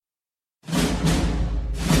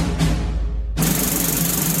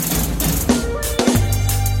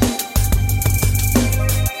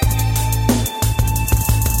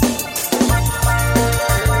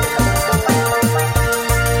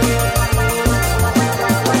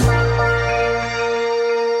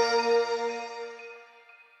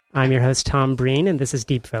I'm your host, Tom Breen, and this is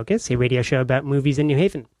Deep Focus, a radio show about movies in New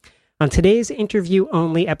Haven. On today's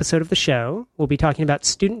interview-only episode of the show, we'll be talking about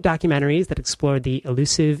student documentaries that explore the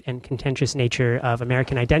elusive and contentious nature of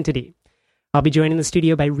American identity. I'll be joined in the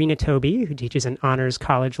studio by Rena Tobey, who teaches an honors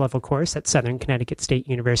college-level course at Southern Connecticut State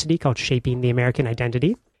University called Shaping the American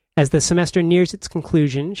Identity. As the semester nears its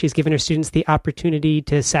conclusion, she's given her students the opportunity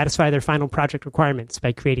to satisfy their final project requirements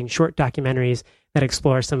by creating short documentaries that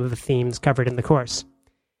explore some of the themes covered in the course.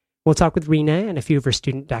 We'll talk with Rena and a few of her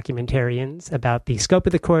student documentarians about the scope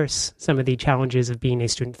of the course, some of the challenges of being a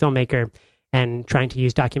student filmmaker, and trying to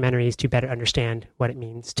use documentaries to better understand what it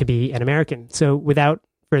means to be an American. So without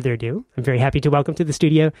further ado, I'm very happy to welcome to the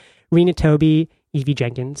studio Rena Tobey, Evie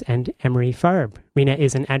Jenkins, and Emery Farb. Rena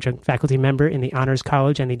is an adjunct faculty member in the Honors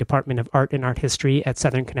College and the Department of Art and Art History at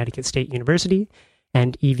Southern Connecticut State University,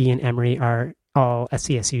 and Evie and Emery are all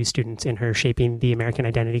SCSU students in her Shaping the American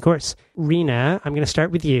Identity course. Rena, I'm going to start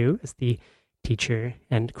with you as the teacher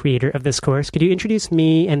and creator of this course. Could you introduce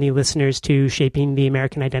me and the listeners to Shaping the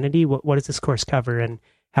American Identity? What does this course cover, and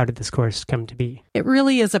how did this course come to be? It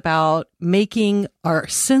really is about making our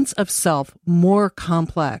sense of self more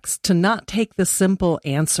complex, to not take the simple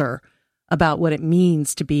answer about what it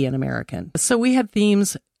means to be an American. So we had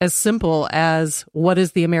themes as simple as what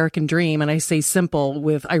is the American dream, and I say simple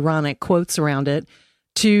with ironic quotes around it,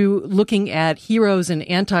 to looking at heroes and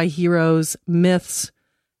anti-heroes, myths.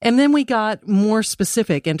 And then we got more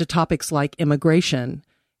specific into topics like immigration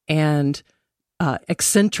and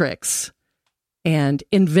eccentrics and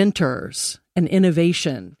inventors and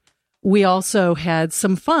innovation. We also had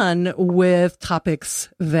some fun with topics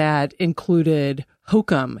that included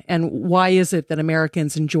hokum and why is it that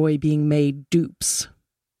Americans enjoy being made dupes.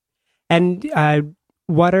 And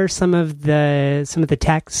what are some of the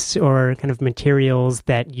texts or kind of materials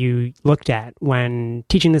that you looked at when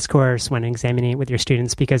teaching this course, when examining it with your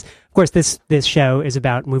students? Because, of course, this show is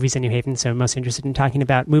about movies in New Haven, so I'm most interested in talking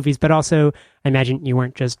about movies. But also, I imagine you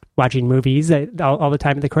weren't just watching movies all the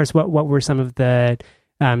time in the course. What were some of the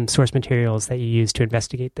source materials that you used to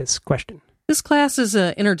investigate this question? This class is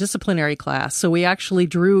an interdisciplinary class, so we actually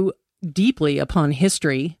drew deeply upon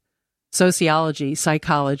history, sociology,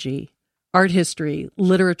 psychology, art history,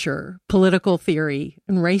 literature, political theory,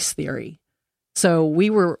 and race theory. So we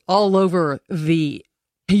were all over the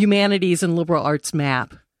humanities and liberal arts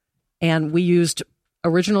map. And we used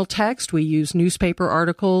original text, we used newspaper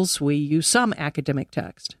articles, we used some academic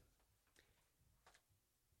text.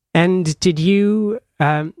 And did you,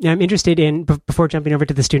 I'm interested in, before jumping over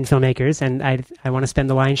to the student filmmakers, and I want to spend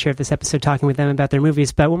the lion's share of this episode talking with them about their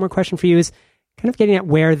movies, but one more question for you is, kind of getting at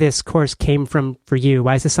where this course came from for you.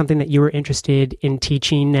 Why is this something that you were interested in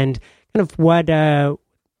teaching, and kind of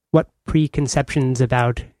what preconceptions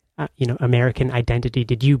about American identity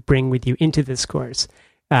did you bring with you into this course,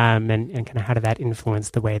 and kind of how did that influence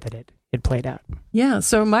the way that it played out? Yeah,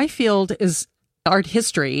 so my field is art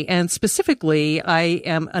history, and specifically, I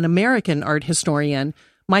am an American art historian.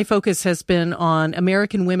 My focus has been on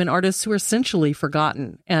American women artists who are essentially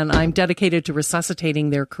forgotten, and I'm dedicated to resuscitating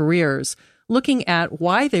their careers. Looking at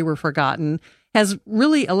why they were forgotten has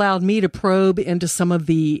really allowed me to probe into some of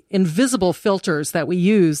the invisible filters that we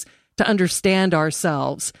use to understand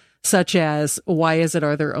ourselves, such as why is it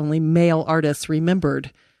are there only male artists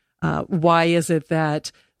remembered? Why is it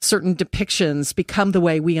that certain depictions become the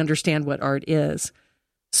way we understand what art is?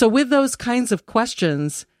 So with those kinds of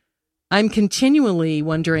questions, I'm continually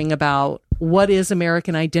wondering about what is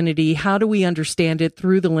American identity? How do we understand it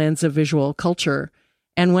through the lens of visual culture?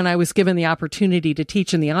 And when I was given the opportunity to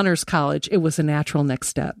teach in the Honors College, it was a natural next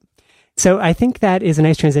step. So I think that is a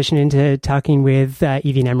nice transition into talking with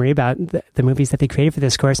Evie and Emery about the movies that they created for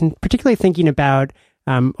this course, and particularly thinking about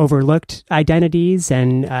overlooked identities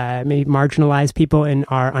and maybe marginalized people in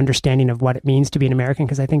our understanding of what it means to be an American,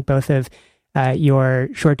 because I think both of your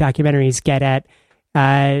short documentaries get at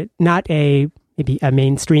not maybe a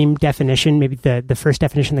mainstream definition, maybe the first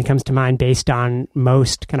definition that comes to mind based on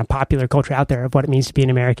most kind of popular culture out there of what it means to be an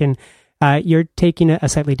American. You're taking a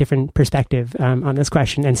slightly different perspective on this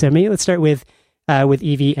question. And so maybe let's start with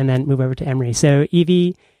Evie and then move over to Emery. So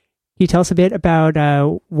Evie, can you tell us a bit about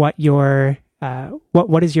what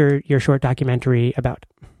is your short documentary about?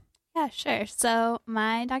 Yeah, sure. So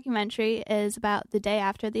my documentary is about the day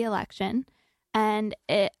after the election, and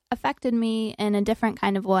it affected me in a different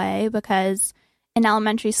kind of way because in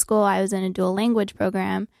elementary school, I was in a dual language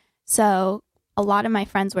program, so a lot of my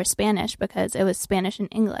friends were Spanish because it was Spanish and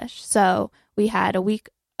English. So we had a week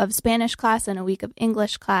of Spanish class and a week of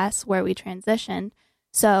English class where we transitioned.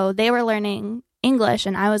 So they were learning English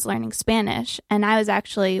and I was learning Spanish, and I was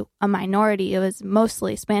actually a minority. It was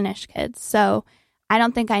mostly Spanish kids. So I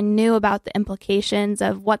don't think I knew about the implications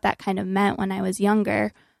of what that kind of meant when I was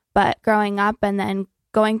younger. But growing up and then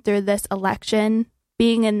going through this election,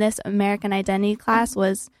 being in this American Identity class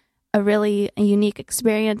was a really unique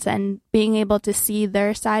experience, and being able to see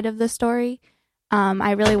their side of the story,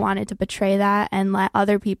 I really wanted to portray that and let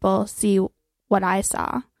other people see what I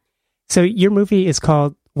saw. So your movie is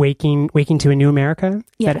called Waking to a New America?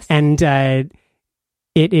 Yes. And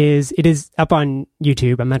it is up on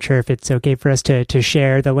YouTube. I'm not sure if it's okay for us to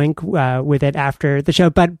share the link with it after the show,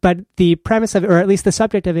 but the premise of it, or at least the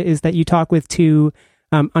subject of it, is that you talk with two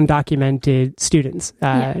undocumented students.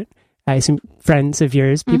 I assume friends of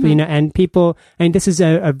yours, people you know, and people. And this is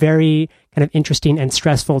a very kind of interesting and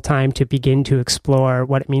stressful time to begin to explore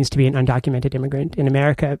what it means to be an undocumented immigrant in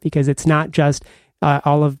America, because it's not just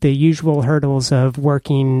all of the usual hurdles of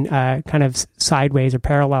working kind of sideways or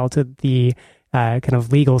parallel to the kind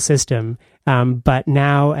of legal system, but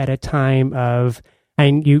now at a time of,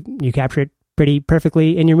 and you capture it pretty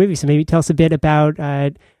perfectly in your movie. So maybe tell us a bit about,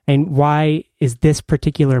 and why is this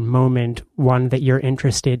particular moment one that you're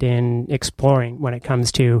interested in exploring when it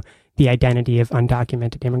comes to the identity of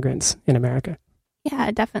undocumented immigrants in America?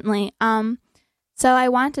 Yeah, definitely. So I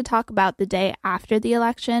want to talk about the day after the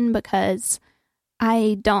election, because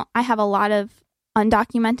I have a lot of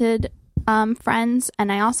undocumented friends,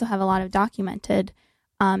 and I also have a lot of documented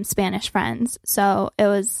Spanish friends. So it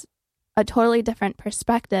was a totally different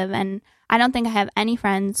perspective, and I don't think I have any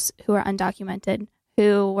friends who are undocumented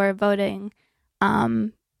who were voting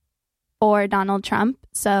for Donald Trump.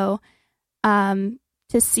 So to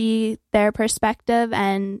see their perspective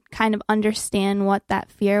and kind of understand what that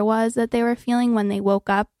fear was that they were feeling when they woke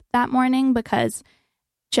up that morning, because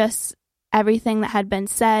just everything that had been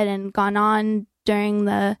said and gone on during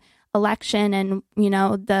the election, and, you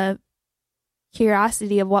know, the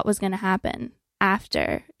curiosity of what was going to happen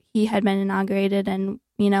after he had been inaugurated, and,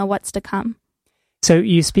 you know, what's to come. So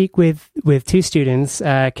you speak with two students,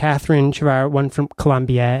 Catherine Chavar, one from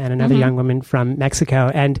Colombia, and another young woman from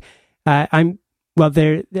Mexico. And there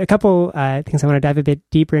are a couple things I want to dive a bit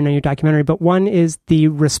deeper into your documentary, but one is the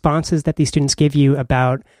responses that these students give you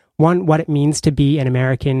about, one, what it means to be an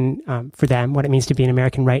American for them, what it means to be an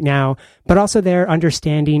American right now, but also their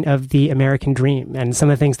understanding of the American dream. And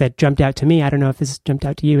some of the things that jumped out to me, I don't know if this jumped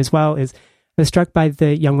out to you as well, is I was struck by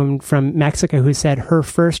the young woman from Mexico who said her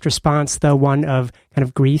first response, though one of kind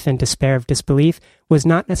of grief and despair, of disbelief, was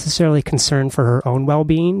not necessarily concern for her own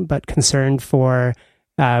well-being, but concern for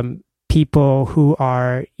people who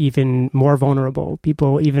are even more vulnerable,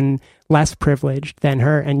 people even less privileged than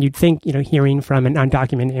her. And you'd think, you know, hearing from an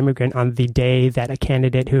undocumented immigrant on the day that a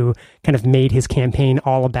candidate who kind of made his campaign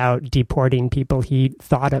all about deporting people he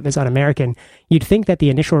thought of as un-American, you'd think that the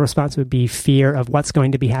initial response would be fear of what's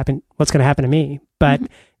going to happen to me. But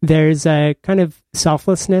there's a kind of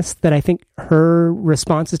selflessness that I think her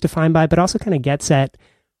response is defined by, but also kind of gets at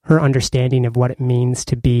her understanding of what it means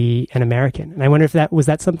to be an American. And I wonder if that was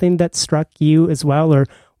something that struck you as well, or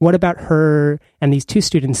what about her and these two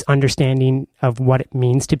students' understanding of what it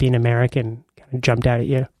means to be an American kind of jumped out at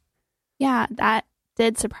you? Yeah, that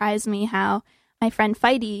did surprise me, how my friend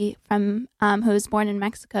Feidi, from who was born in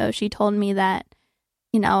Mexico, she told me that,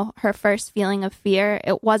 you know, her first feeling of fear,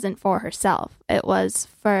 it wasn't for herself. It was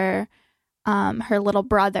for her little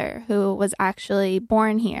brother, who was actually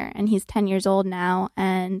born here, and he's 10 years old now.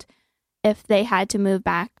 And if they had to move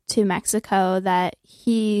back to Mexico, that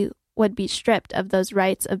he would be stripped of those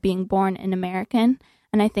rights of being born an American.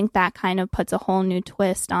 And I think that kind of puts a whole new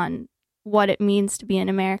twist on what it means to be an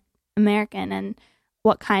American, and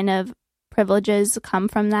what kind of privileges come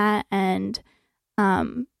from that, and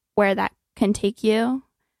where that can take you.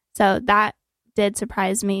 So that did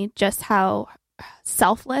surprise me, just how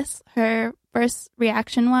selfless her first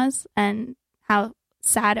reaction was, and how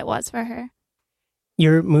sad it was for her.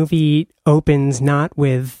 Your movie opens not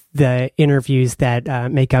with the interviews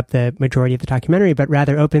that make up the majority of the documentary, but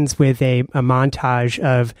rather opens with a montage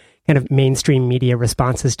of kind of mainstream media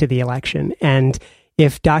responses to the election. And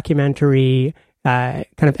if documentary kind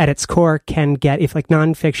of at its core can get, if like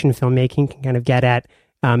nonfiction filmmaking can kind of get at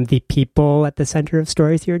the people at the center of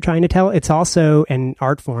stories you're trying to tell, it's also an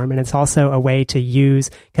art form, and it's also a way to use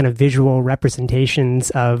kind of visual representations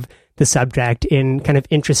of the subject in kind of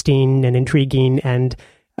interesting and intriguing and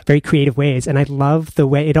very creative ways. And I love the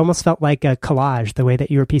way it almost felt like a collage, the way that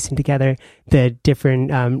you were piecing together the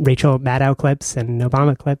different Rachel Maddow clips and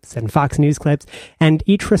Obama clips and Fox News clips. And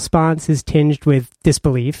each response is tinged with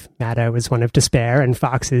disbelief. Maddow is one of despair, and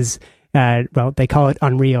Fox is, well, they call it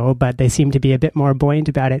unreal, but they seem to be a bit more buoyant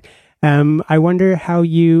about it. I wonder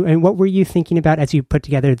what were you thinking about as you put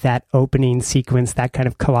together that opening sequence, that kind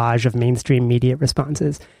of collage of mainstream media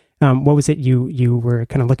responses? What was it you were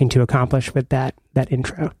kind of looking to accomplish with that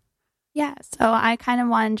intro? Yeah, so I kind of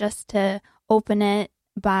wanted just to open it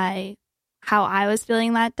by how I was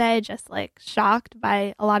feeling that day, just like shocked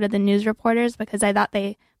by a lot of the news reporters because I thought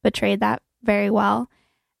they portrayed that very well.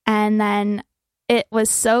 And then it was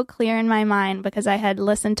so clear in my mind because I had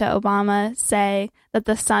listened to Obama say that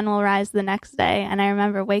the sun will rise the next day. And I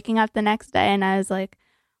remember waking up the next day and I was like,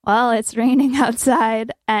 well, it's raining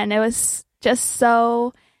outside. And it was just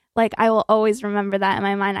so, like, I will always remember that in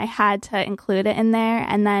my mind. I had to include it in there.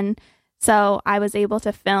 And then, so I was able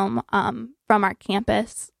to film from our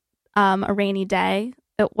campus a rainy day.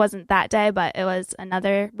 It wasn't that day, but it was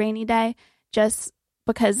another rainy day, just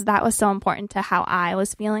because that was so important to how I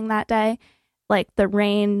was feeling that day. Like the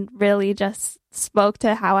rain really just spoke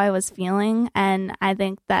to how I was feeling. And I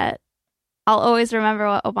think that I'll always remember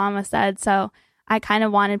what Obama said. So I kind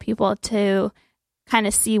of wanted people to kind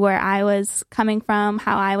of see where I was coming from,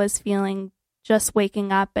 how I was feeling just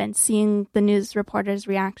waking up and seeing the news reporters'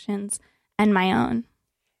 reactions and my own.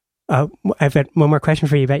 I've got one more question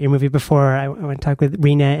for you about your movie before I want to talk with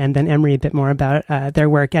Rena and then Emery a bit more about their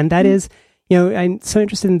work. And that is, I'm so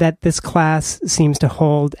interested in that this class seems to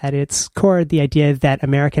hold at its core the idea that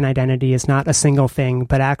American identity is not a single thing,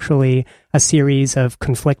 but actually a series of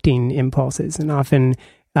conflicting impulses. And often,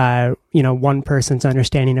 one person's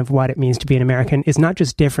understanding of what it means to be an American is not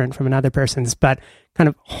just different from another person's, but kind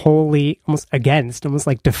of wholly almost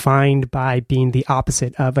like defined by being the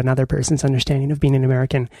opposite of another person's understanding of being an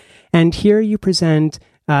American. And here you present,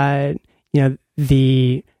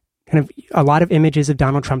 the kind of a lot of images of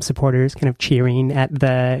Donald Trump supporters kind of cheering at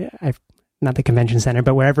not the convention center,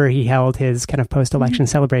 but wherever he held his kind of post-election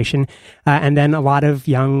celebration. And then a lot of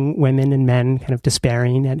young women and men kind of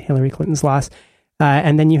despairing at Hillary Clinton's loss.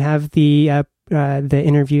 And then you have the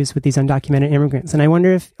interviews with these undocumented immigrants. And I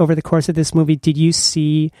wonder if over the course of this movie, did you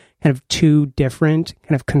see kind of two different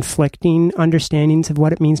kind of conflicting understandings of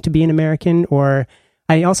what it means to be an American? Or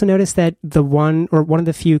I also noticed that one of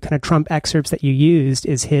the few kind of Trump excerpts that you used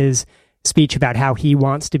is his speech about how he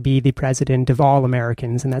wants to be the president of all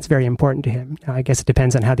Americans, and that's very important to him. Now, I guess it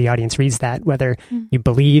depends on how the audience reads that, whether you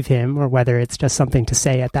believe him or whether it's just something to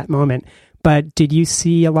say at that moment. But did you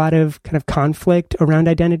see a lot of kind of conflict around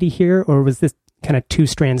identity here, or was this kind of two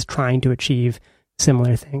strands trying to achieve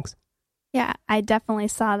similar things? Yeah, I definitely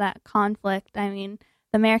saw that conflict. I mean,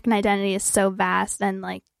 the American identity is so vast and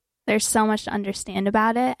like there's so much to understand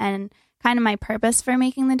about it. And kind of my purpose for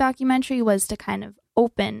making the documentary was to kind of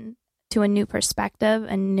open to a new perspective,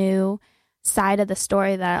 a new side of the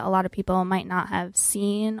story that a lot of people might not have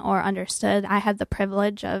seen or understood. I had the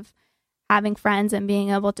privilege of having friends and being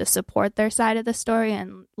able to support their side of the story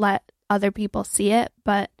and let other people see it.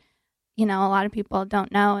 But, a lot of people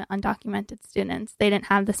don't know, undocumented students, they didn't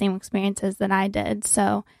have the same experiences that I did.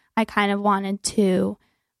 So I kind of wanted to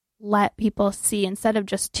let people see, instead of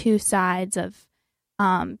just two sides of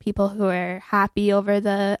people who are happy over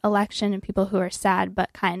the election and people who are sad,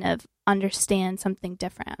 but kind of understand something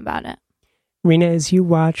different about it. Rena, as you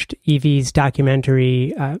watched Evie's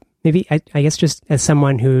documentary, maybe I guess just as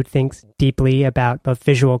someone who thinks deeply about both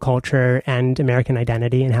visual culture and American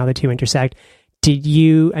identity and how the two intersect,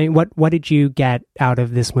 what did you get out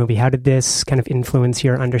of this movie? How did this kind of influence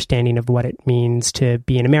your understanding of what it means to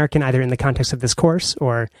be an American, either in the context of this course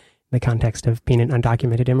or in the context of being an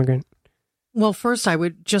undocumented immigrant? Well, first, I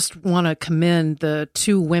would just want to commend the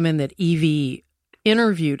two women that Evie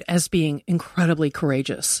interviewed as being incredibly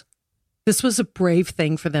courageous. This was a brave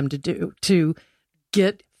thing for them to do, to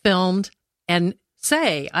get filmed and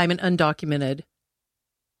say, I'm an undocumented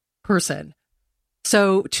person.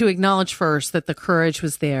 So to acknowledge first that the courage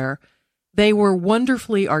was there. They were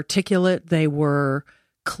wonderfully articulate. They were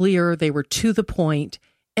clear. They were to the point.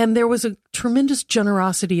 And there was a tremendous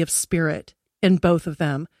generosity of spirit in both of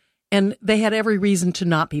them. And they had every reason to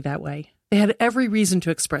not be that way. They had every reason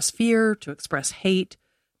to express fear, to express hate,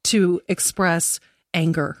 to express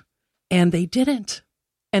anger. And they didn't.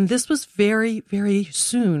 And this was very, very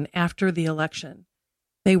soon after the election.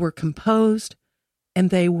 They were composed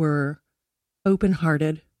and they were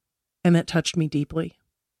open-hearted, and that touched me deeply.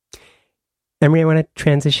 Emery, I want to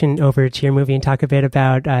transition over to your movie and talk a bit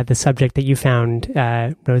about the subject that you found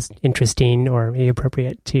most interesting or maybe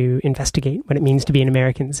appropriate to investigate what it means to be an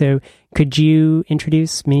American. So could you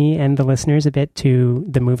introduce me and the listeners a bit to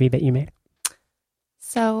the movie that you made?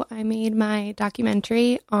 So I made my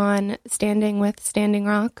documentary on Standing with Standing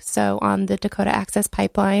Rock, so on the Dakota Access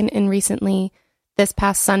Pipeline, and recently, this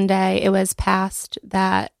past Sunday, it was passed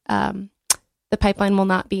that the pipeline will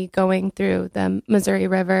not be going through the Missouri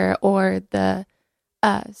River or the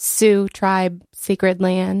Sioux tribe sacred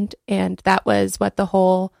land. And that was what the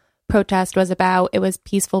whole protest was about. It was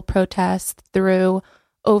peaceful protest through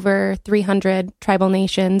over 300 tribal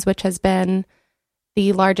nations, which has been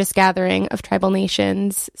the largest gathering of tribal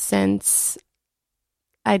nations since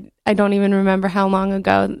I don't even remember how long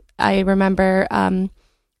ago. I remember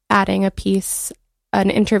adding an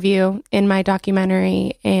interview in my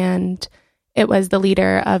documentary, and it was the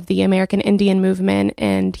leader of the American Indian movement,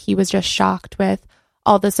 and he was just shocked with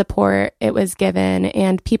all the support it was given,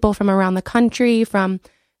 and people from around the country, from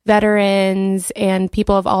veterans and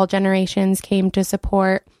people of all generations came to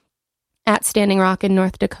support at Standing Rock in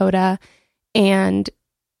North Dakota. And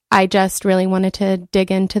I just really wanted to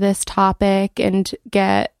dig into this topic and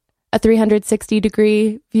get a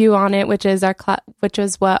 360-degree view on it, which is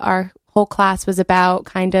what our whole class was about,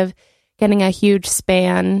 kind of getting a huge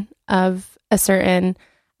span of a certain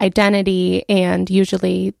identity. And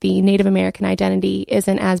usually the Native American identity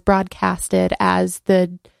isn't as broadcasted as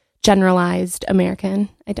the generalized American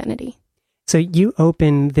identity. So you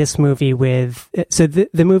open this movie with, so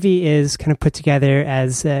the movie is kind of put together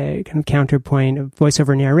as a kind of counterpoint of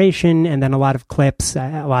voiceover narration, and then a lot of clips,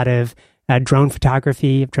 a lot of drone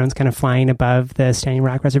photography of drones kind of flying above the Standing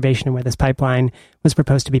Rock Reservation and where this pipeline was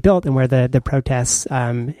proposed to be built and where the protests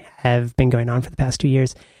have been going on for the past 2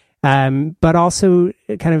 years. But also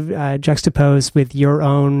kind of juxtaposed with your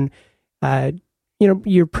own,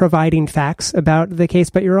 you're providing facts about the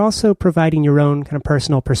case, but you're also providing your own kind of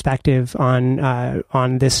personal perspective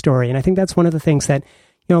on this story. And I think that's one of the things that,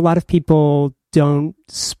 a lot of people don't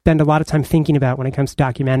spend a lot of time thinking about when it comes to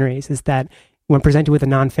documentaries, is that when presented with a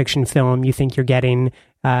nonfiction film, you think you're getting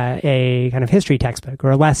a kind of history textbook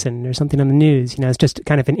or a lesson or something on the news. It's just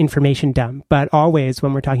kind of an information dump. But always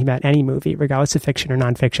when we're talking about any movie, regardless of fiction or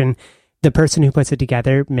nonfiction, the person who puts it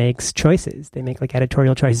together makes choices. They make like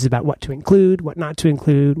editorial choices about what to include, what not to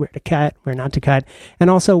include, where to cut, where not to cut, and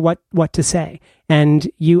also what to say. And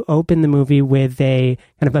you open the movie with a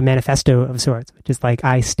kind of a manifesto of sorts, which is like,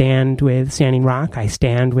 I stand with Standing Rock, I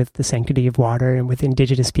stand with the sanctity of water and with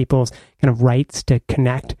Indigenous peoples' kind of rights to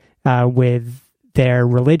connect with their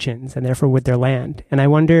religions and therefore with their land. And I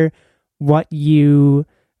wonder what you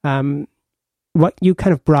kind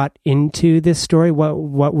of brought into this story.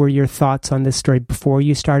 What were your thoughts on this story before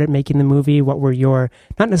you started making the movie? What were your,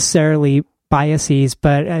 not necessarily biases,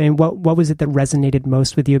 but I mean, what was it that resonated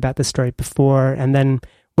most with you about the story before? And then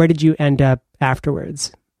where did you end up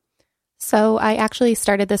afterwards? So I actually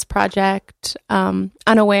started this project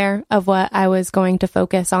unaware of what I was going to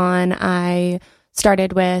focus on. I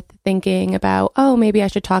started with thinking about, maybe I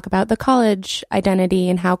should talk about the college identity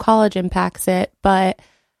and how college impacts it. But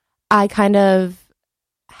I kind of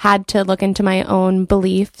had to look into my own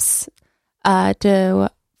beliefs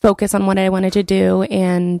to focus on what I wanted to do.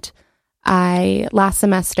 And last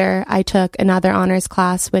semester, I took another honors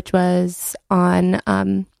class, which was on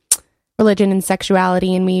religion and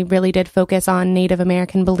sexuality, and we really did focus on Native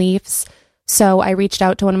American beliefs. So I reached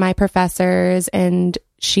out to one of my professors, and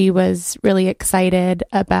she was really excited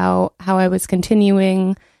about how I was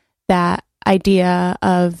continuing that idea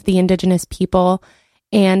of the Indigenous people.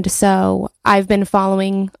 And so I've been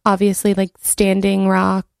following, obviously, like Standing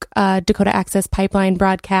Rock, Dakota Access Pipeline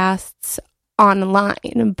broadcasts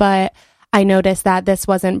online, but I noticed that this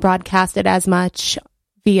wasn't broadcasted as much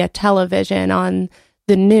via television on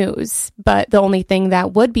the news. But the only thing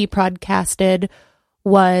that would be broadcasted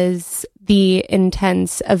was the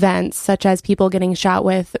intense events, such as people getting shot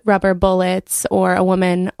with rubber bullets, or a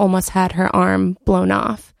woman almost had her arm blown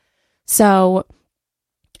off. So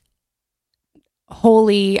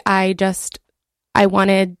I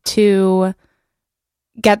wanted to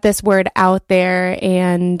get this word out there,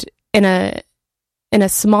 and in a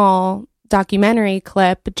small documentary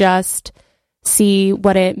clip, just see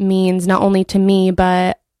what it means, not only to me,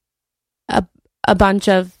 but a bunch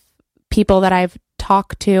of people that I've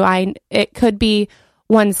talked to. It could be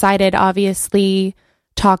one-sided, obviously,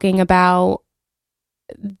 talking about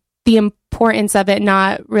the importance of it,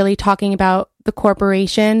 not really talking about the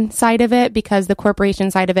corporation side of it, because the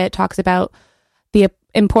corporation side of it talks about the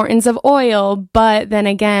importance of oil. But then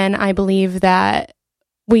again, I believe that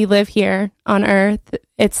we live here on Earth.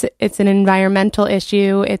 It's an environmental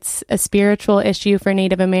issue. It's a spiritual issue for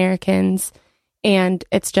Native Americans, and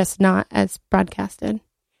it's just not as broadcasted.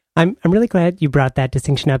 I'm really glad you brought that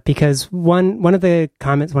distinction up, because one of the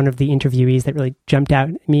comments, one of the interviewees that really jumped out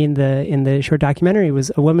at me in the short documentary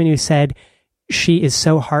was a woman who said she is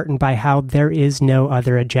so heartened by how there is no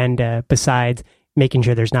other agenda besides making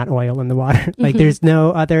sure there's not oil in the water. Like Mhm. there's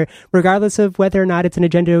no other, regardless of whether or not it's an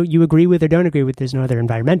agenda you agree with or don't agree with, there's no other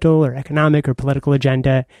environmental or economic or political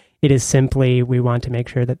agenda. It is simply, we want to make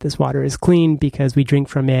sure that this water is clean because we drink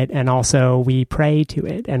from it, and also we pray to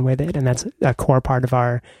it and with it. And that's a core part of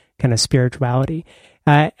our kind of spirituality.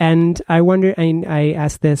 And I wonder, I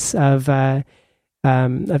asked this of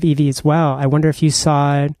Evie as well. I wonder if you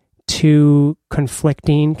saw two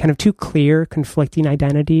clear conflicting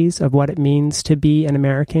identities of what it means to be an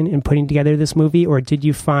American in putting together this movie, or did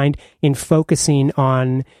you find in focusing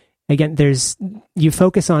on, again, you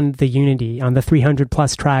focus on the unity, on the 300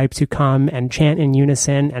 plus tribes who come and chant in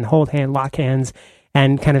unison and lock hands,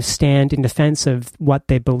 and kind of stand in defense of what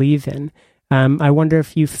they believe in. I wonder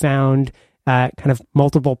if you found kind of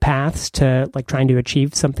multiple paths to like trying to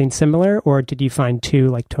achieve something similar, or did you find two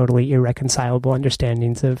like totally irreconcilable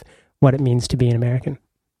understandings of what it means to be an American?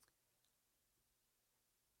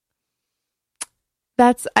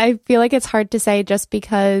 I feel like it's hard to say, just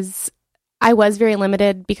because I was very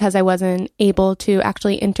limited because I wasn't able to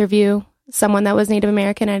actually interview someone that was Native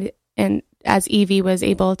American, and as Evie was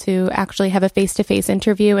able to actually have a face-to-face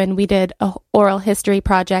interview, and we did a oral history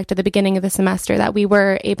project at the beginning of the semester that we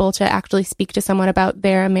were able to actually speak to someone about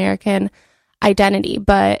their American identity.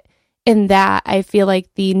 But in that, I feel like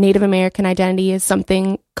the Native American identity is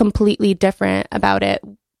something completely different about it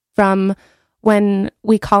from when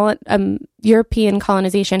we call it European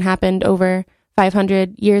colonization happened over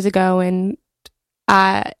 500 years ago. And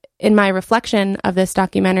in my reflection of this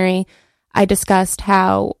documentary, I discussed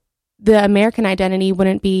how the American identity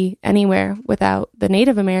wouldn't be anywhere without the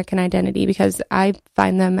Native American identity, because I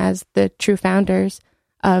find them as the true founders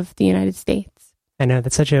of the United States. I know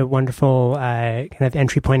that's such a wonderful kind of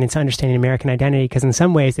entry point into understanding American identity, because in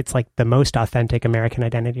some ways it's like the most authentic American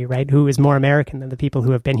identity, right? Who is more American than the people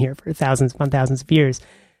who have been here for thousands upon thousands of years?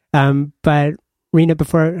 But Rena,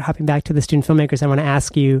 before hopping back to the student filmmakers, I want to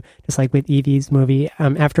ask you, just like with Evie's movie,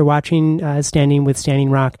 after watching Standing with Standing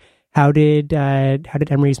Rock, how did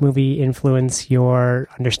Emery's movie influence your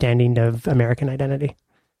understanding of American identity?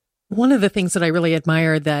 One of the things that I really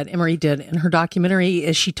admired that Emery did in her documentary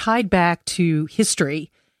is she tied back to history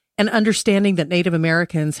and understanding that Native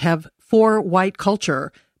Americans have, for white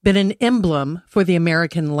culture, been an emblem for the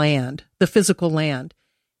American land, the physical land.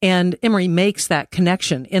 And Emery makes that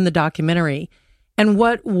connection in the documentary. And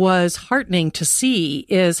what was heartening to see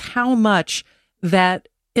is how much that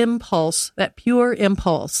impulse, that pure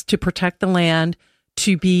impulse to protect the land,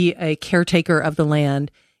 to be a caretaker of the land,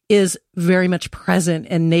 is very much present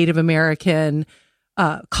in Native American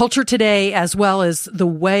culture today, as well as the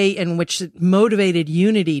way in which it motivated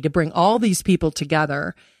unity to bring all these people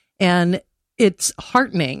together. And it's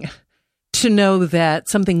heartening to know that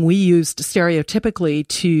something we used stereotypically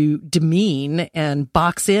to demean and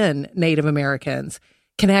box in Native Americans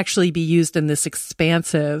can actually be used in this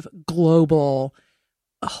expansive, global,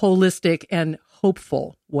 holistic, and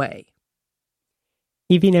hopeful way.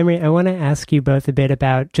 Evie and Emery, I want to ask you both a bit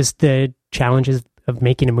about just the challenges of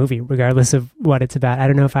making a movie, regardless of what it's about. I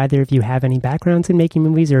don't know if either of you have any backgrounds in making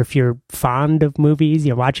movies, or if you're fond of movies,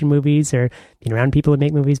 you're watching movies, or being around people who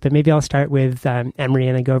make movies. But maybe I'll start with Emery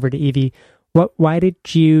and then go over to Evie. Why did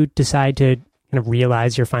you decide to kind of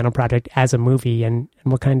realize your final project as a movie, and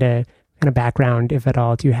what kind of background, if at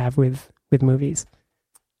all, do you have with movies?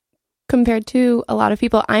 Compared to a lot of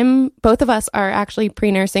people, both of us are actually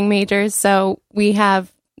pre-nursing majors, so we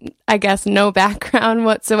have, I guess, no background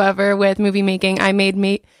whatsoever with movie making.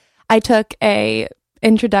 I took a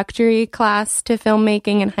introductory class to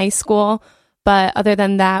filmmaking in high school, but other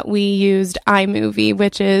than that, we used iMovie,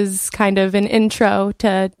 which is kind of an intro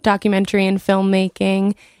to documentary and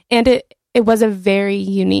filmmaking, and it was a very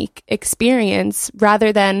unique experience.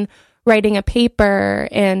 Rather than writing a paper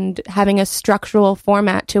and having a structural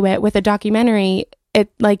format to it, with a documentary,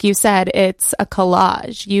 it, like you said, it's a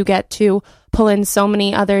collage. You get to pull in so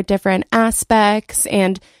many other different aspects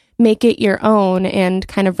and make it your own and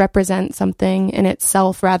kind of represent something in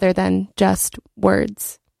itself rather than just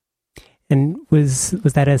words. And was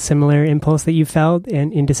that a similar impulse that you felt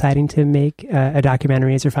in deciding to make a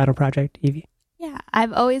documentary as your final project, Evie? Yeah,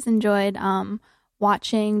 I've always enjoyed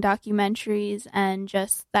watching documentaries and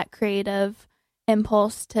just that creative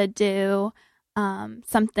impulse to do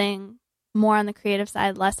something more on the creative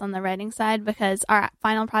side, less on the writing side, because our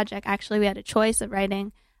final project, actually, we had a choice of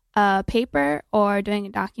writing a paper or doing a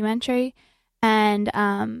documentary. And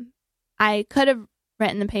I could have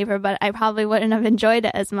written the paper, but I probably wouldn't have enjoyed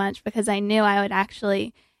it as much, because I knew I would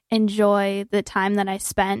actually enjoy the time that I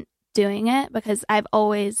spent doing it, because I've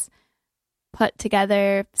always put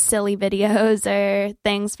together silly videos or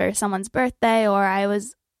things for someone's birthday, or I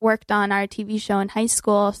was worked on our TV show in high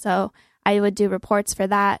school, so I would do reports for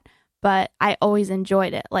that, but I always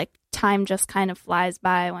enjoyed it. Like, time just kind of flies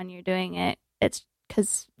by when you're doing it. It's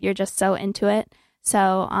because you're just so into it.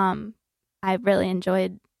 So I really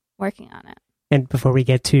enjoyed working on it. And before we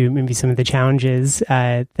get to maybe some of the challenges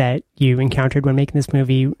that you encountered when making this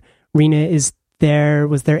movie, Rena,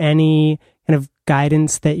 was there any kind of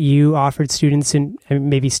guidance that you offered students, and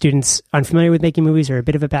maybe students unfamiliar with making movies or a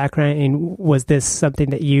bit of a background? And was this something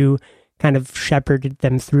that you kind of shepherded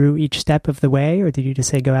them through each step of the way, or did you just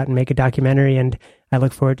say, go out and make a documentary and I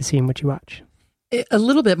look forward to seeing what you watch? A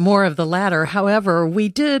little bit more of the latter. However, we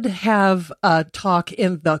did have a talk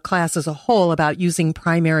in the class as a whole about using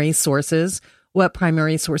primary sources, what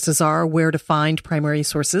primary sources are, where to find primary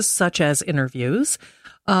sources, such as interviews.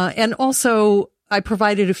 And also, I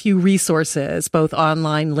provided a few resources, both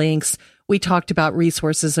online links. We talked about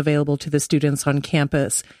resources available to the students on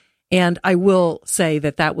campus. And I will say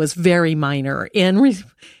that was very minor in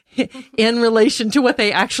relation to what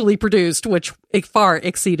they actually produced, which far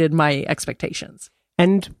exceeded my expectations.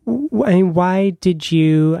 And I mean, why did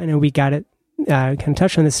you, I know we got it, kind of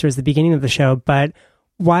touched on this towards the beginning of the show, but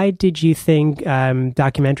why did you think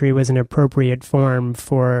documentary was an appropriate form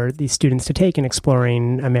for these students to take in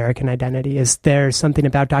exploring American identity? Is there something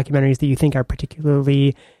about documentaries that you think are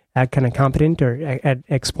particularly kind of competent or at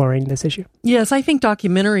exploring this issue? Yes, I think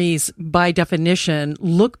documentaries, by definition,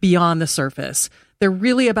 look beyond the surface. They're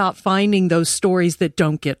really about finding those stories that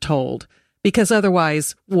don't get told, because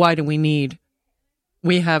otherwise, why do we need?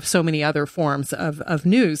 We have so many other forms of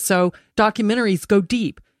news. So documentaries go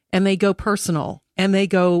deep, and they go personal, and they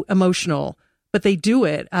go emotional, but they do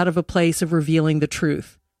it out of a place of revealing the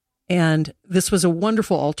truth. And this was a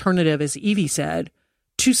wonderful alternative, as Evie said,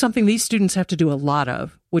 to something these students have to do a lot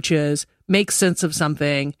of, which is make sense of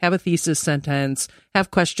something, have a thesis sentence,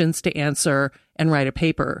 have questions to answer, and write a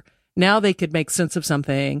paper. Now they could make sense of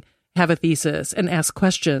something, have a thesis, and ask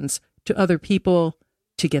questions to other people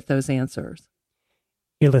to get those answers.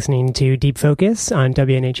 You're listening to Deep Focus on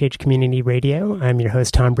WNHH Community Radio. I'm your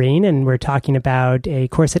host, Tom Breen, and we're talking about a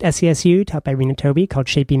course at SCSU taught by Rena Tobey called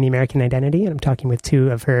Shaping the American Identity. And I'm talking with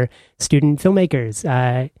two of her student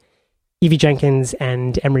filmmakers, Evie Jenkins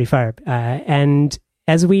and Emery Farb. And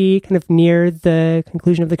as we kind of near the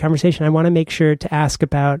conclusion of the conversation, I want to make sure to ask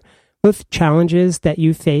about both challenges that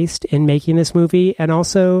you faced in making this movie and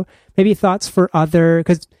also maybe thoughts for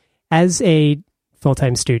because as a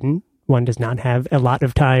full-time student, one does not have a lot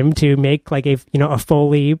of time to make like a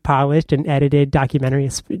fully polished and edited documentary.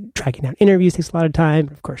 Tracking down interviews takes a lot of time,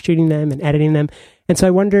 of course, shooting them and editing them. And so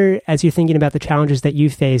I wonder, as you're thinking about the challenges that you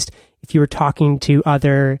faced, if you were talking to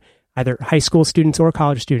either high school students or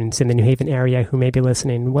college students in the New Haven area who may be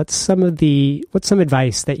listening, what's some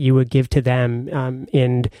advice that you would give to them?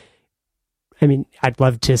 I mean, I'd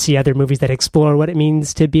love to see other movies that explore what it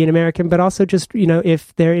means to be an American, but also just,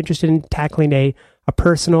 if they're interested in tackling a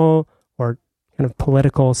personal or kind of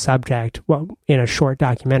political subject, in a short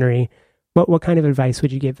documentary, what kind of advice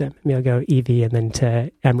would you give them? Maybe I'll go Evie and then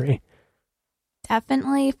to Emery.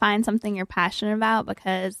 Definitely find something you're passionate about,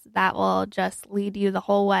 because that will just lead you the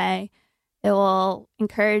whole way. It will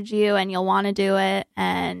encourage you and you'll want to do it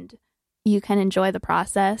and you can enjoy the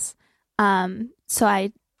process. So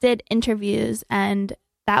I did interviews, and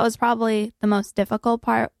that was probably the most difficult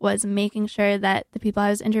part, was making sure that the people I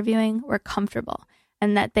was interviewing were comfortable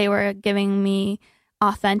and that they were giving me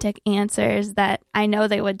authentic answers that I know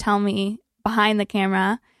they would tell me behind the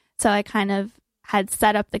camera. So I kind of had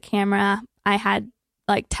set up the camera. I had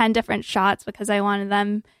like 10 different shots because I wanted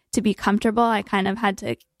them to be comfortable. I kind of had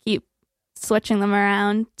to keep switching them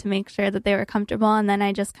around to make sure that they were comfortable. And then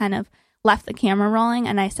I just kind of left the camera rolling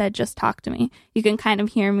and I said, just talk to me. You can kind of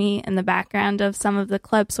hear me in the background of some of the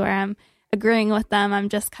clips where I'm agreeing with them. I'm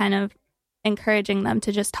just kind of encouraging them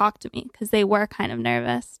to just talk to me because they were kind of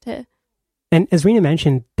nervous too. And as Rena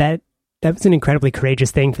mentioned, that was an incredibly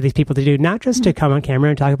courageous thing for these people to do, not just to come on camera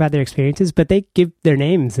and talk about their experiences, but they give their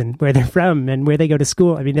names and where they're from and where they go to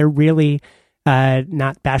school. I mean, they're really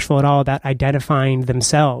not bashful at all about identifying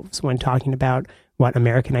themselves when talking about what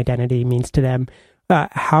American identity means to them.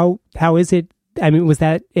 How is it? I mean, was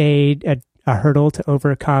that a hurdle to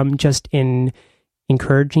overcome just in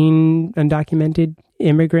encouraging undocumented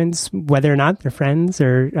immigrants, whether or not they're friends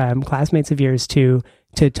or classmates of yours, to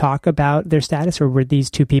talk about their status? Or were these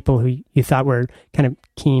two people who you thought were kind of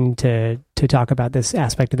keen to talk about this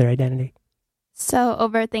aspect of their identity? So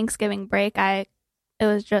over Thanksgiving break, it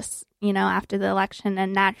was just, after the election,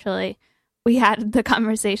 and naturally we had the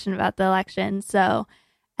conversation about the election.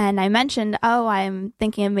 And I mentioned, I'm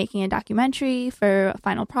thinking of making a documentary for a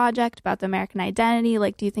final project about the American identity.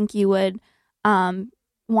 Like, do you think you would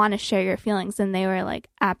want to share your feelings? And they were like,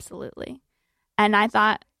 absolutely. And I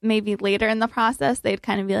thought maybe later in the process, they'd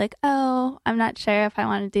kind of be like, oh, I'm not sure if I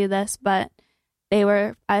want to do this. But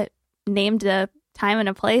I named a time and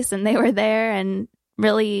a place, and they were there, and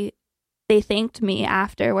really they thanked me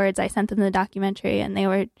afterwards. I sent them the documentary, and they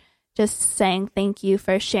were just saying thank you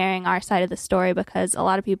for sharing our side of the story, because a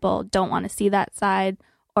lot of people don't want to see that side,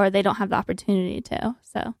 or they don't have the opportunity to.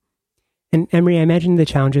 So, and Emery, I imagine the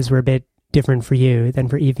challenges were a bit different for you than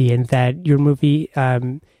for Evie, in that your movie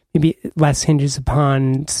maybe less hinges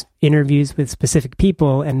upon interviews with specific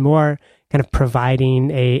people and more kind of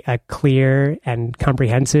providing a clear and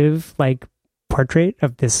comprehensive portrait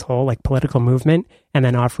of this whole political movement, and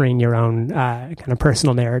then offering your own kind of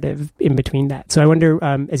personal narrative in between that. So I wonder,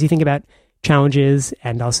 as you think about challenges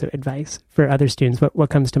and also advice for other students, what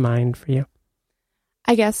comes to mind for you?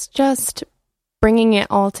 I guess just bringing it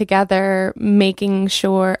all together, making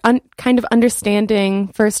sure, kind of understanding,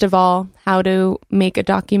 first of all, how to make a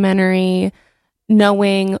documentary,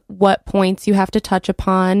 knowing what points you have to touch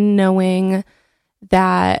upon, knowing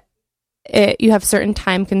that you have certain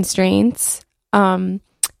time constraints, and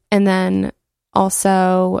then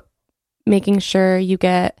also making sure you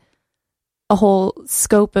get a whole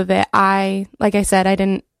scope of it. Like I said, I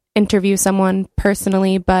didn't interview someone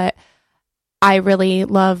personally, but I really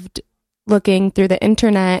loved looking through the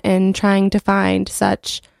internet and trying to find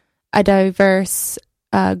such a diverse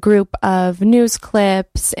group of news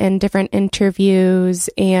clips and different interviews.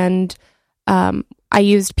 And I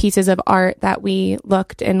used pieces of art that we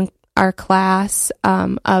looked in our class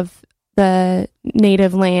of the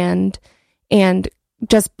native land, and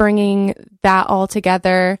just bringing that all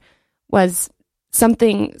together was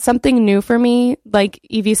something new for me. Like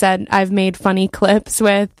Evie said, I've made funny clips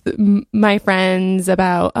with my friends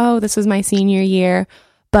about, oh, this was my senior year.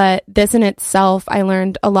 But this in itself, I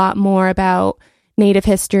learned a lot more about Native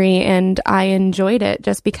history, and I enjoyed it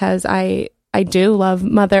just because I do love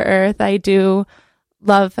Mother Earth. I do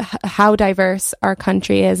love how diverse our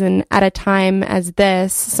country is. And at a time as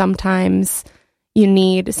this, sometimes you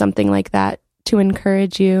need something like that to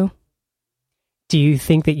encourage you. Do you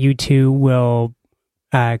think that you two will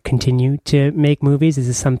continue to make movies? Is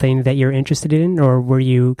this something that you're interested in, or were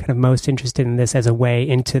you kind of most interested in this as a way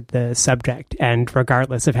into the subject? And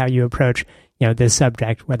regardless of how you approach, this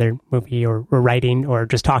subject, whether movie or writing or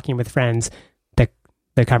just talking with friends,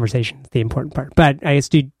 the conversation is the important part. But I guess,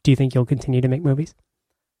 do you think you'll continue to make movies?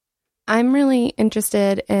 I'm really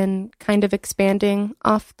interested in kind of expanding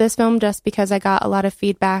off this film, just because I got a lot of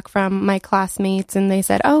feedback from my classmates, and they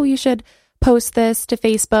said, oh, you should post this to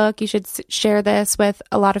Facebook. You should share this with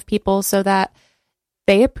a lot of people so that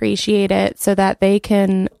they appreciate it, so that they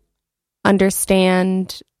can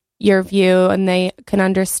understand your view and they can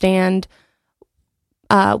understand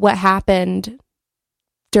what happened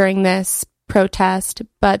during this protest.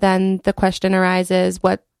 But then the question arises,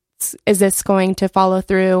 is this going to follow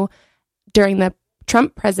through during the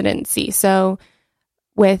Trump presidency? So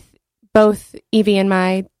with both Evie and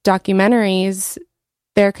my documentaries,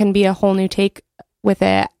 there can be a whole new take with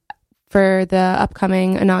it for the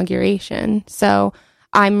upcoming inauguration. So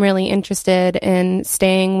I'm really interested in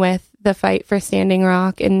staying with the fight for Standing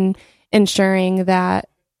Rock and ensuring that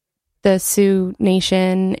the Sioux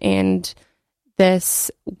Nation and this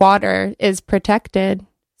water is protected.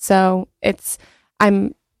 So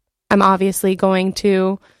I'm obviously going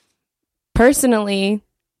to personally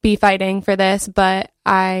be fighting for this, but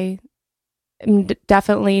I am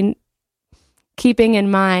definitely keeping in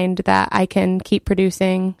mind that I can keep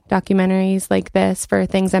producing documentaries like this for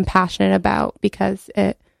things I'm passionate about, because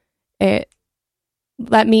it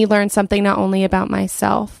let me learn something not only about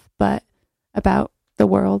myself, but about the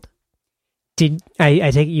world.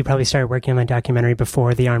 I take it you probably started working on the documentary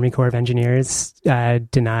before the Army Corps of Engineers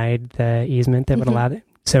denied the easement that would allow it.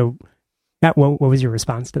 So what was your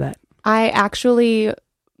response to that? I actually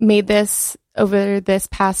made this over this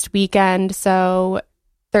past weekend. So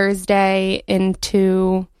Thursday I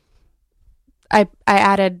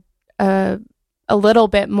added a little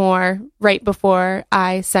bit more right before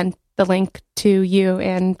I sent the link to you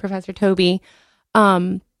and Professor Toby.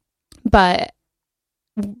 But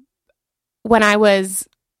when I was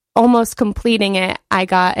almost completing it, I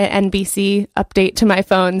got an NBC update to my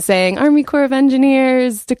phone saying Army Corps of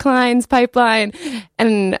Engineers declines pipeline.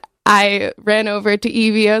 And I ran over to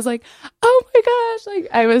Evie. I was like, oh my gosh.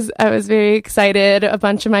 I was very excited. A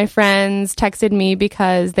bunch of my friends texted me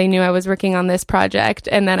because they knew I was working on this project.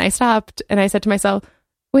 And then I stopped and I said to myself,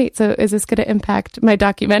 wait, so is this going to impact my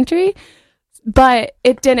documentary? But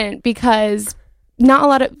it didn't, because not a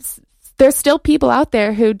lot of there's still people out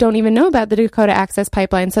there who don't even know about the Dakota Access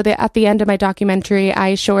Pipeline. So at the end of my documentary,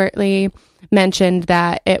 I shortly mentioned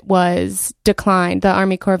that it was declined. The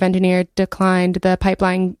Army Corps of Engineers declined the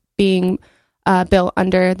pipeline being built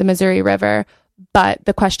under the Missouri River. But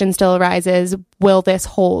the question still arises, will this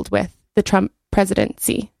hold with the Trump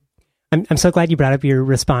presidency? I'm so glad you brought up your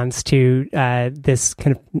response to this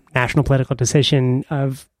kind of national political decision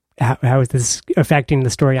of how is this affecting the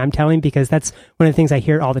story I'm telling, because that's one of the things I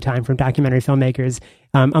hear all the time from documentary filmmakers.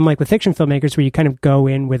 Unlike with fiction filmmakers, where you kind of go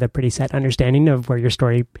in with a pretty set understanding of where your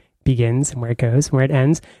story begins and where it goes and where it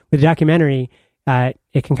ends. With a documentary,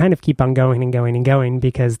 it can kind of keep on going and going and going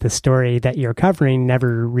because the story that you're covering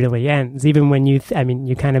never really ends. Even when you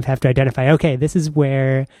kind of have to identify, okay, this is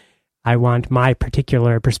where I want my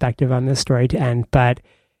particular perspective on this story to end. But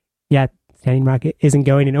yeah, Standing Rock isn't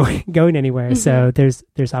going anywhere. Mm-hmm. So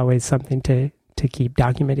there's always something to keep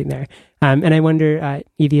documenting there. And I wonder,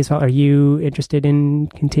 Evie as well, are you interested in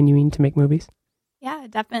continuing to make movies? Yeah,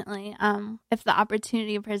 definitely. If the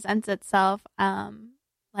opportunity presents itself,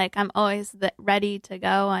 like I'm always ready to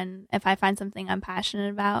go. And if I find something I'm passionate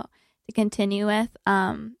about to continue with,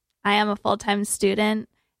 I am a full-time student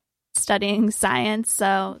studying science,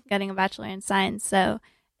 so getting a bachelor in science. So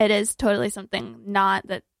it is totally something not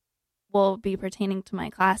that will be pertaining to my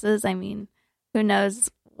classes. I mean, who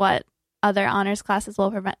knows what other honors classes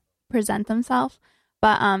will present themselves.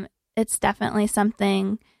 But it's definitely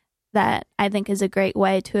something that I think is a great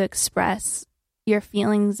way to express your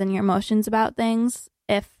feelings and your emotions about things.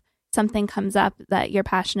 If something comes up that you're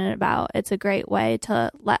passionate about, it's a great way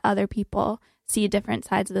to let other people see different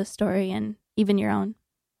sides of the story and even your own.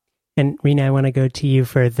 And Rena, I want to go to you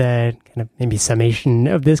for the kind of maybe summation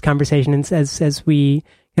of this conversation. And as we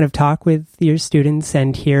kind of talk with your students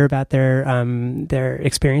and hear about their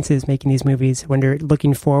experiences making these movies, I wonder,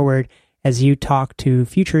 looking forward, as you talk to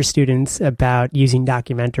future students about using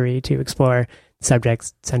documentary to explore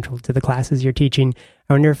subjects central to the classes you're teaching,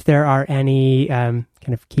 I wonder if there are any kind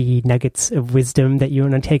of key nuggets of wisdom that you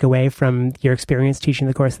want to take away from your experience teaching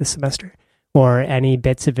the course this semester, or any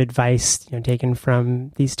bits of advice taken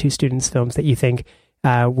from these two students' films that you think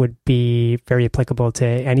would be very applicable to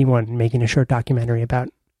anyone making a short documentary about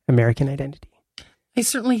American identity. I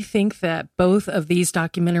certainly think that both of these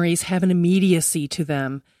documentaries have an immediacy to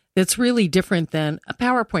them that's really different than a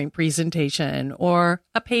PowerPoint presentation or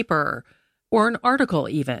a paper or an article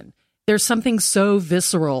even. There's something so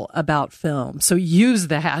visceral about film. So use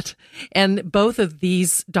that. And both of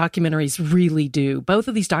these documentaries really do. Both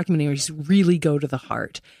of these documentaries really go to the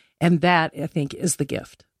heart. And that, I think, is the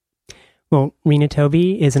gift. Well, Rena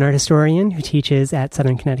Tobey is an art historian who teaches at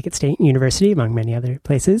Southern Connecticut State University, among many other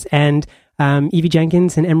places. And Evie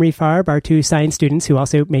Jenkins and Emery Farb are two science students who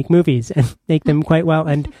also make movies and make them quite well.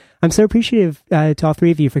 And I'm so appreciative to all three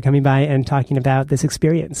of you for coming by and talking about this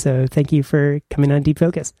experience. So thank you for coming on Deep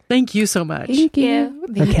Focus. Thank you so much. Thank you.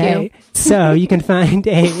 Okay, so you can find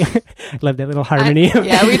I love that little harmony.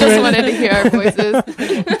 Yeah, we just wanted to hear our voices.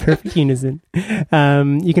 Perfect unison.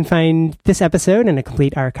 You can find this episode and a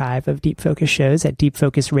complete archive of Deep Focus shows at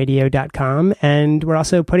deepfocusradio.com. And we're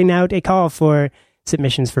also putting out a call for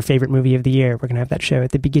submissions for favorite movie of the year. We're going to have that show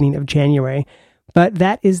at the beginning of January. But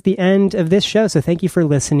that is the end of this show. So thank you for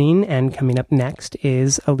listening. And coming up next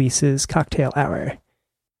is Elise's Cocktail Hour.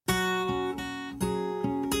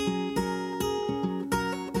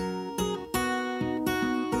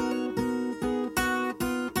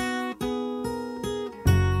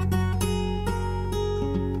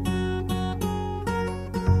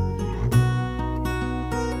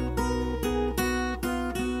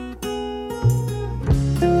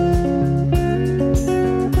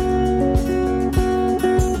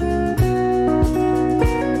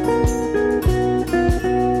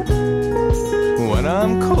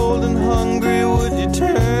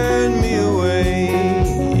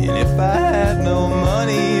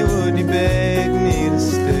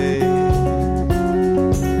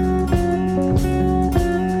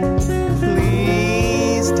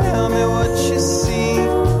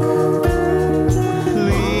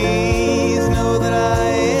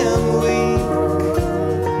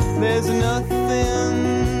 There's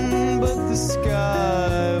nothing but the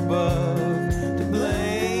sky above.